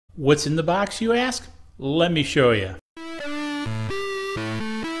What's in the box, you ask? Let me show you.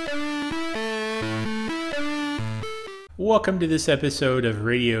 Welcome to this episode of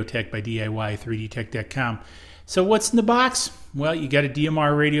Radio Tech by DIY3DTech.com. So what's in the box? Well, you got a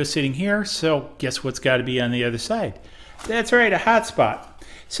DMR radio sitting here, so guess what's got to be on the other side? That's right, a hotspot.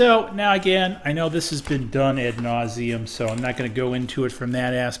 So now again, I know this has been done ad nauseum, so I'm not going to go into it from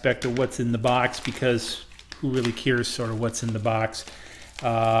that aspect of what's in the box because who really cares sort of what's in the box.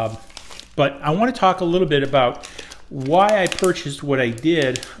 But I want to talk a little bit about why I purchased what I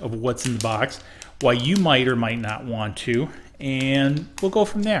did of what's in the box, why you might or might not want to, and we'll go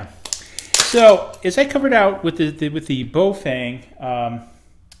from there. So as I covered out with the Baofeng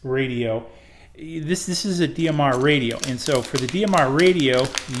radio, this is a DMR radio, and so for the DMR radio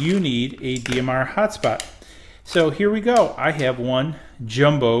you need a DMR hotspot. So here we go. I have one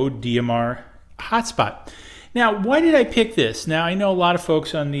jumbo DMR hotspot. Now, why did I pick this? Now, I know a lot of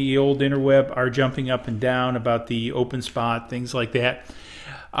folks on the old interweb are jumping up and down about the open spot, things like that.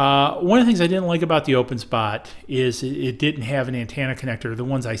 One of the things I didn't like about the open spot is it didn't have an antenna connector. The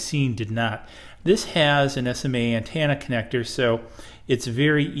ones I seen did not. This has an SMA antenna connector, so it's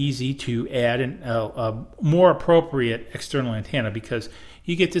very easy to add a more appropriate external antenna because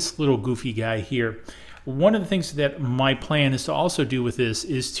you get this little goofy guy here. One of the things that my plan is to also do with this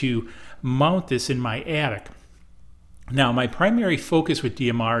is to mount this in my attic. Now, my primary focus with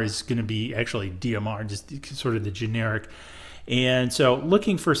DMR is going to be actually DMR, just sort of the generic. And so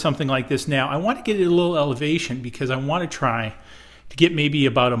looking for something like this now, I want to get it a little elevation because I want to try to get maybe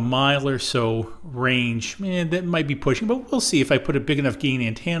about a mile or so range. That might be pushing, but we'll see if I put a big enough gain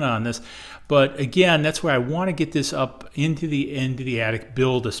antenna on this. But again, that's where I want to get this up into the attic,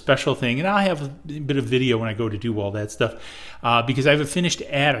 build a special thing. And I'll have a bit of video when I go to do all that stuff because I have a finished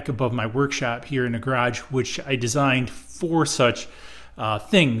attic above my workshop here in the garage, which I designed for such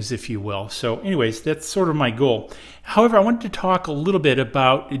things, if you will. So anyways, that's sort of my goal. However, I wanted to talk a little bit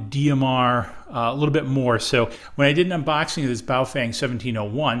about DMR a little bit more. So when I did an unboxing of this Baofeng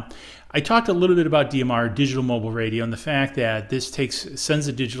 1701, I talked a little bit about DMR, digital mobile radio, and the fact that this sends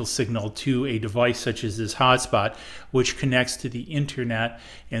a digital signal to a device such as this hotspot, which connects to the internet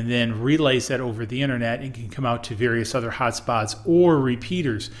and then relays that over the internet and can come out to various other hotspots or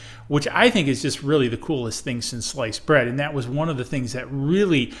repeaters, which I think is just really the coolest thing since sliced bread. And that was one of the things that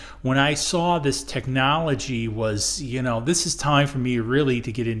really, when I saw this technology, was, you know, this is time for me really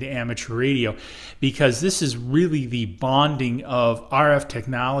to get into amateur radio because this is really the bonding of RF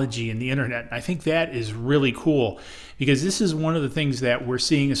technology and the internet. I think that is really cool because this is one of the things that we're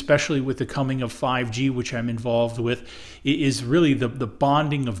seeing, especially with the coming of 5G, which I'm involved with, is really the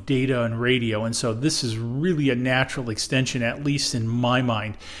bonding of data and radio. And so this is really a natural extension, at least in my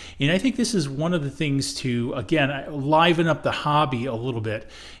mind. And I think this is one of the things to, again, liven up the hobby a little bit,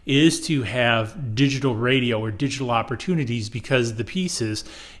 is to have digital radio or digital opportunities because the pieces,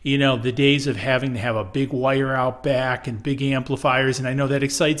 you know, the days of having to have a big wire out back and big amplifiers, and I know that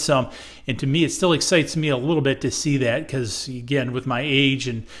excites some, and to me it still excites me a little bit to see that because, again, with my age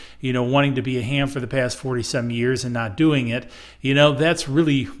and, you know, wanting to be a ham for the past 40-some years and not doing it, you know, that's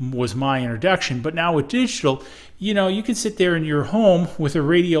really was my introduction. But now with digital, you know, you can sit there in your home with a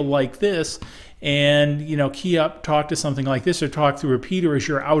radio like this and, you know, key up, talk to something like this or talk through a repeater as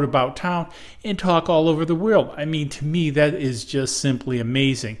you're out about town and talk all over the world. I mean, to me, that is just simply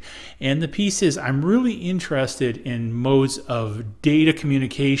amazing. And the piece is, I'm really interested in modes of data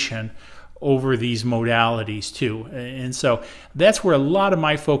communication over these modalities too. And so that's where a lot of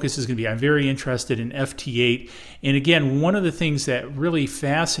my focus is going to be. I'm very interested in FT8. And again, one of the things that really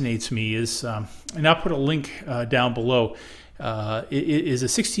fascinates me is, and I'll put a link down below, is a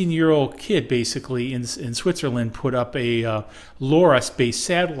 16-year-old kid basically in Switzerland put up a LoRa-based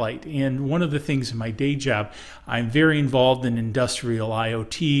satellite. And one of the things in my day job, I'm very involved in industrial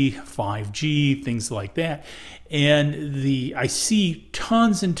IoT, 5G, things like that. And I see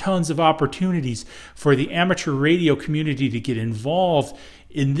tons and tons of opportunities for the amateur radio community to get involved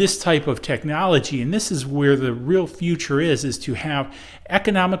in this type of technology. And this is where the real future is to have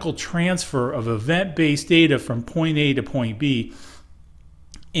economical transfer of event-based data from point A to point B.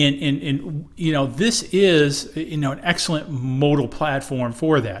 And you know, this is, you know, an excellent modal platform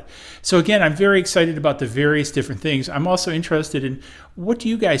for that. So again, I'm very excited about the various different things. I'm also interested in, what do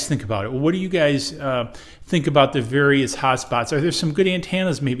you guys think about it? What do you guys think about the various hotspots? Are there some good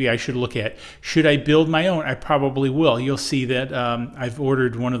antennas maybe I should look at? Should I build my own? I probably will. You'll see that I've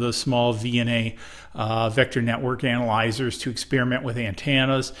ordered one of those small VNA vector network analyzers to experiment with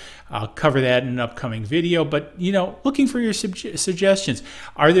antennas. I'll cover that in an upcoming video. But, you know, looking for your suggestions.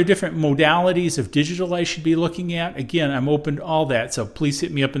 Are there different modalities of digital I should be looking at? Again, I'm open to all that, so please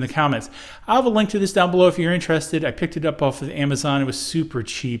hit me up in the comments. I'll have a link to this down below if you're interested. I picked it up off of Amazon. It was super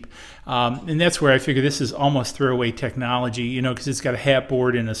cheap, and that's where I figure this is almost throwaway technology, you know, because it's got a hat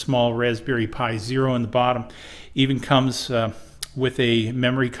board and a small Raspberry Pi Zero in the bottom. Even comes with a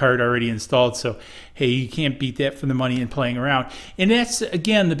memory card already installed, so hey, you can't beat that for the money and playing around. And that's,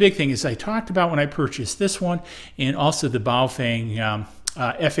 again, the big thing is I talked about when I purchased this one, and also the Baofeng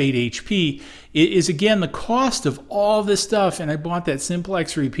F8HP, is again the cost of all this stuff. And I bought that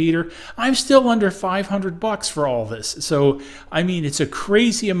simplex repeater. I'm still under 500 bucks for all this. So I mean, it's a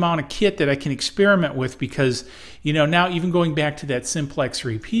crazy amount of kit that I can experiment with, because you know, now even going back to that simplex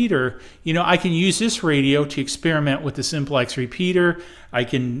repeater, you know, I can use this radio to experiment with the simplex repeater. I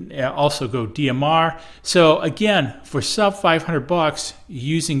can also go DMR. So again, for sub 500 bucks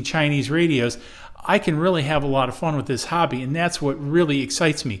using Chinese radios, I can really have a lot of fun with this hobby, and that's what really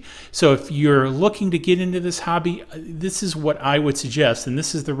excites me. So if you're looking to get into this hobby, this is what I would suggest, and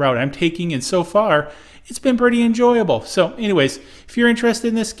this is the route I'm taking, and so far, it's been pretty enjoyable. So anyways, if you're interested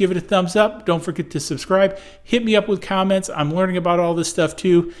in this, give it a thumbs up. Don't forget to subscribe. Hit me up with comments. I'm learning about all this stuff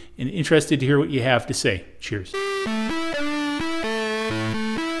too, and interested to hear what you have to say. Cheers.